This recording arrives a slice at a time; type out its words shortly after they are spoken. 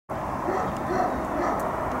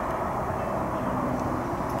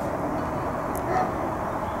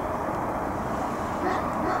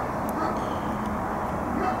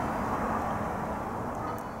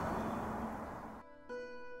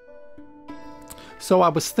So I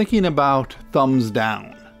was thinking about thumbs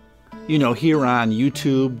down. You know, here on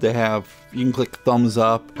YouTube, you can click thumbs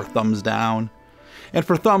up or thumbs down. And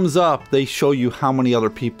for thumbs up, they show you how many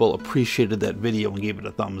other people appreciated that video and gave it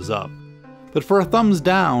a thumbs up. But for a thumbs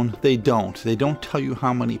down, they don't. They don't tell you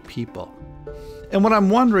how many people. And what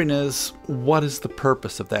I'm wondering is, what is the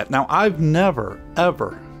purpose of that? Now, I've never,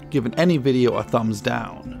 ever given any video a thumbs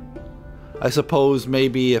down. I suppose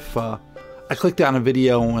maybe if I clicked on a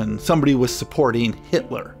video and somebody was supporting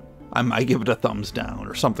Hitler, I might give it a thumbs down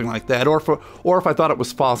or something like that. Or if I thought it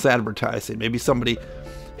was false advertising, maybe somebody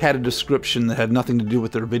had a description that had nothing to do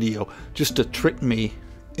with their video just to trick me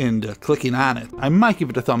into clicking on it, I might give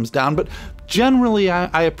it a thumbs down. But generally,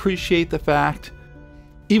 I appreciate the fact,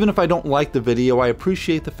 even if I don't like the video, I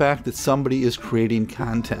appreciate the fact that somebody is creating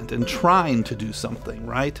content and trying to do something,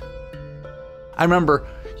 right? I remember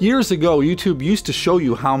years ago, YouTube used to show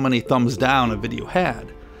you how many thumbs down a video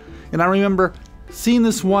had. And I remember seeing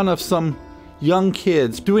this one of some young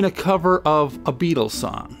kids doing a cover of a Beatles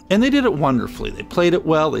song. And they did it wonderfully. They played it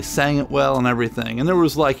well, they sang it well and everything. And there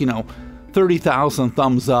was like, 30,000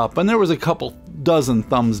 thumbs up, and there was a couple dozen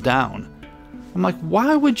thumbs down. I'm like,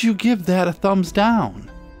 why would you give that a thumbs down?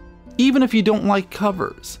 Even if you don't like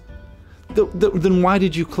covers, then why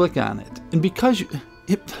did you click on it? And because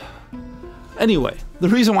anyway, the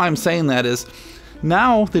reason why I'm saying that is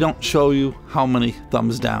now they don't show you how many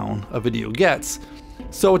thumbs down a video gets,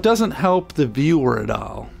 so it doesn't help the viewer at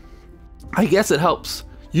all. I guess it helps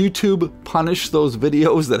YouTube punish those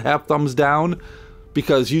videos that have thumbs down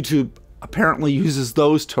because YouTube apparently uses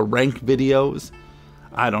those to rank videos.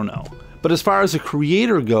 I don't know. But as far as a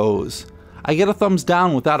creator goes, I get a thumbs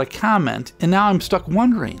down without a comment, and now I'm stuck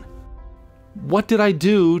wondering, what did I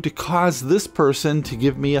do to cause this person to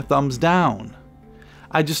give me a thumbs down?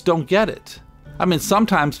 I just don't get it. I mean,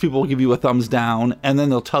 sometimes people will give you a thumbs down and then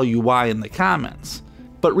they'll tell you why in the comments.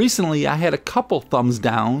 But recently I had a couple thumbs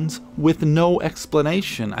downs with no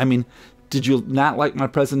explanation. I mean, did you not like my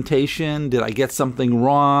presentation? Did I get something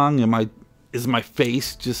wrong? Is my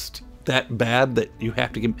face just that bad that you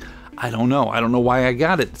have to give me? I don't know. I don't know why I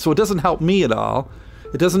got it. So it doesn't help me at all.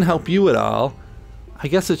 It doesn't help you at all. I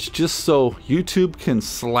guess it's just so YouTube can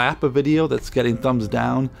slap a video that's getting thumbs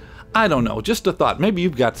down. I don't know. Just a thought. Maybe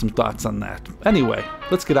you've got some thoughts on that. Anyway,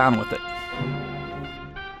 let's get on with it.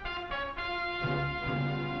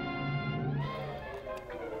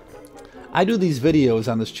 I do these videos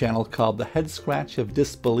on this channel called The Head Scratch of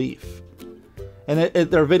Disbelief. And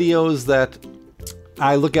they're videos that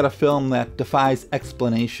I look at a film that defies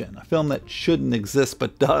explanation, a film that shouldn't exist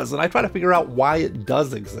but does, and I try to figure out why it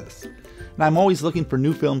does exist. And I'm always looking for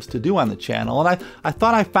new films to do on the channel, and I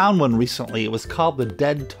thought I found one recently. It was called The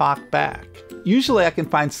Dead Talk Back. Usually I can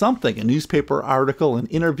find something, a newspaper article, an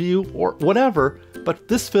interview, or whatever, but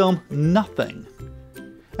this film, nothing.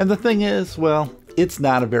 And the thing is, well, it's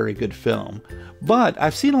not a very good film, but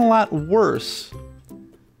I've seen a lot worse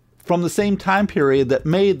from the same time period that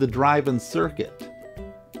made the drive-in circuit.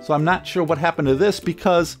 So I'm not sure what happened to this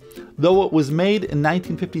because though it was made in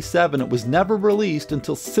 1957, it was never released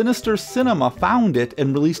until Sinister Cinema found it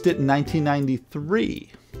and released it in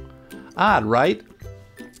 1993. Odd, right?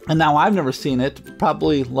 And now I've never seen it,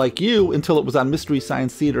 probably like you, until it was on Mystery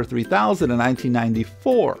Science Theater 3000 in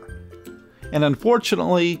 1994. And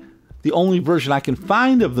unfortunately, the only version I can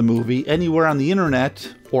find of the movie anywhere on the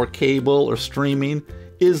internet or cable or streaming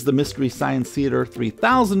is the Mystery Science Theater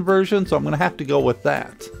 3000 version, so I'm going to have to go with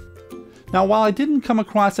that. Now, while I didn't come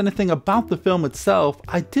across anything about the film itself,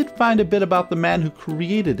 I did find a bit about the man who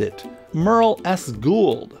created it, Merle S.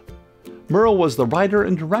 Gould. Merle was the writer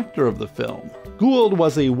and director of the film. Gould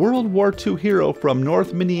was a World War II hero from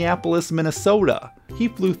North Minneapolis, Minnesota. He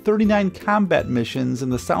flew 39 combat missions in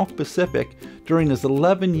the South Pacific during his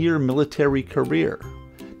 11-year military career.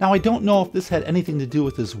 Now, I don't know if this had anything to do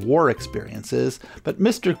with his war experiences, but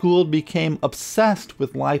Mr. Gould became obsessed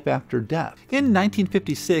with life after death. In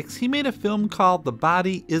 1956, he made a film called The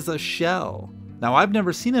Body is a Shell. Now, I've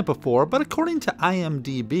never seen it before, but according to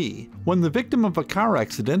IMDb, when the victim of a car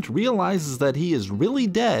accident realizes that he is really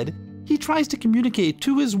dead, he tries to communicate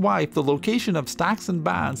to his wife the location of stocks and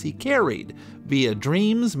bonds he carried via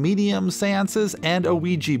dreams, mediums, seances, and a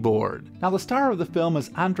Ouija board. Now, the star of the film is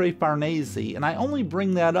Aldo Farnese, and I only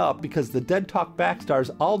bring that up because the Dead Talk Back stars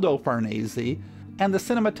Aldo Farnese, and the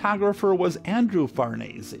cinematographer was Andrew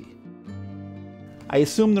Farnese. I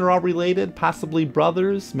assume they're all related, possibly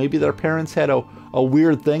brothers. Maybe their parents had a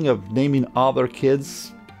weird thing of naming all their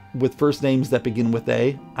kids with first names that begin with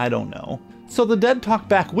A. I don't know. So The Dead Talk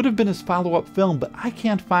Back would have been his follow-up film, but I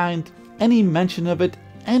can't find any mention of it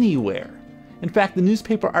anywhere. In fact, the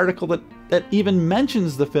newspaper article that that even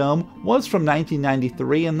mentions the film was from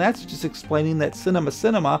 1993, and that's just explaining that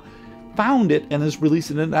Cinema found it and is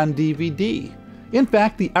releasing it on DVD. In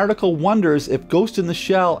fact, the article wonders if Ghost in the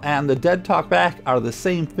Shell and The Dead Talk Back are the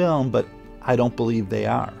same film, but I don't believe they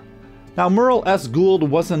are. Now, Merle S. Gould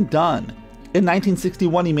wasn't done. In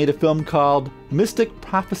 1961, he made a film called Mystic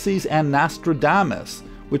Prophecies and Nostradamus,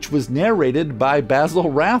 which was narrated by Basil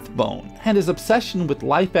Rathbone, and his obsession with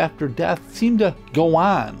life after death seemed to go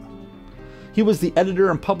on. He was the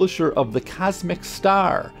editor and publisher of The Cosmic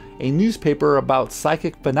Star, a newspaper about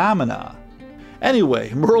psychic phenomena.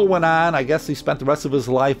 Anyway, Merle went on. I guess he spent the rest of his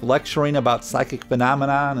life lecturing about psychic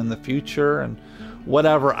phenomenon in the future and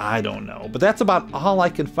whatever, I don't know. But that's about all I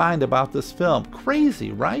can find about this film.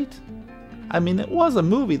 Crazy, right? I mean, it was a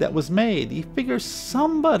movie that was made. You figure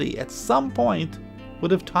somebody at some point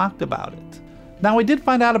would have talked about it. Now, I did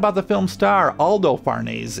find out about the film star Aldo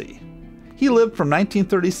Farnese. He lived from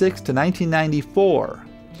 1936 to 1994.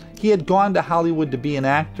 He had gone to Hollywood to be an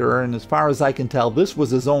actor, and as far as I can tell, this was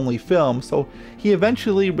his only film, so he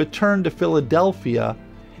eventually returned to Philadelphia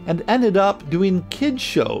and ended up doing kids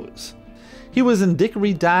shows. He was in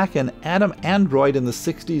Dickory Dock and Adam Android in the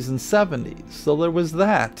 60s and 70s, so there was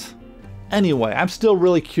that. Anyway, I'm still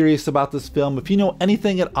really curious about this film. If you know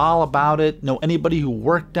anything at all about it, know anybody who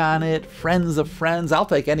worked on it, friends of friends, I'll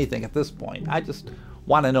take anything at this point. I just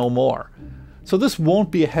want to know more. So this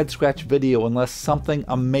won't be a head scratch video unless something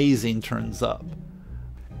amazing turns up.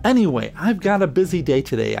 Anyway, I've got a busy day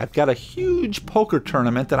today. I've got a huge poker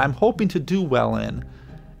tournament that I'm hoping to do well in,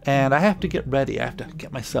 and I have to get ready. I have to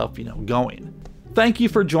get myself, going. Thank you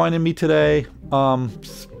for joining me today.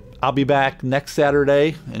 I'll be back next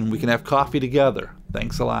Saturday, and we can have coffee together.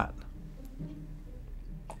 Thanks a lot.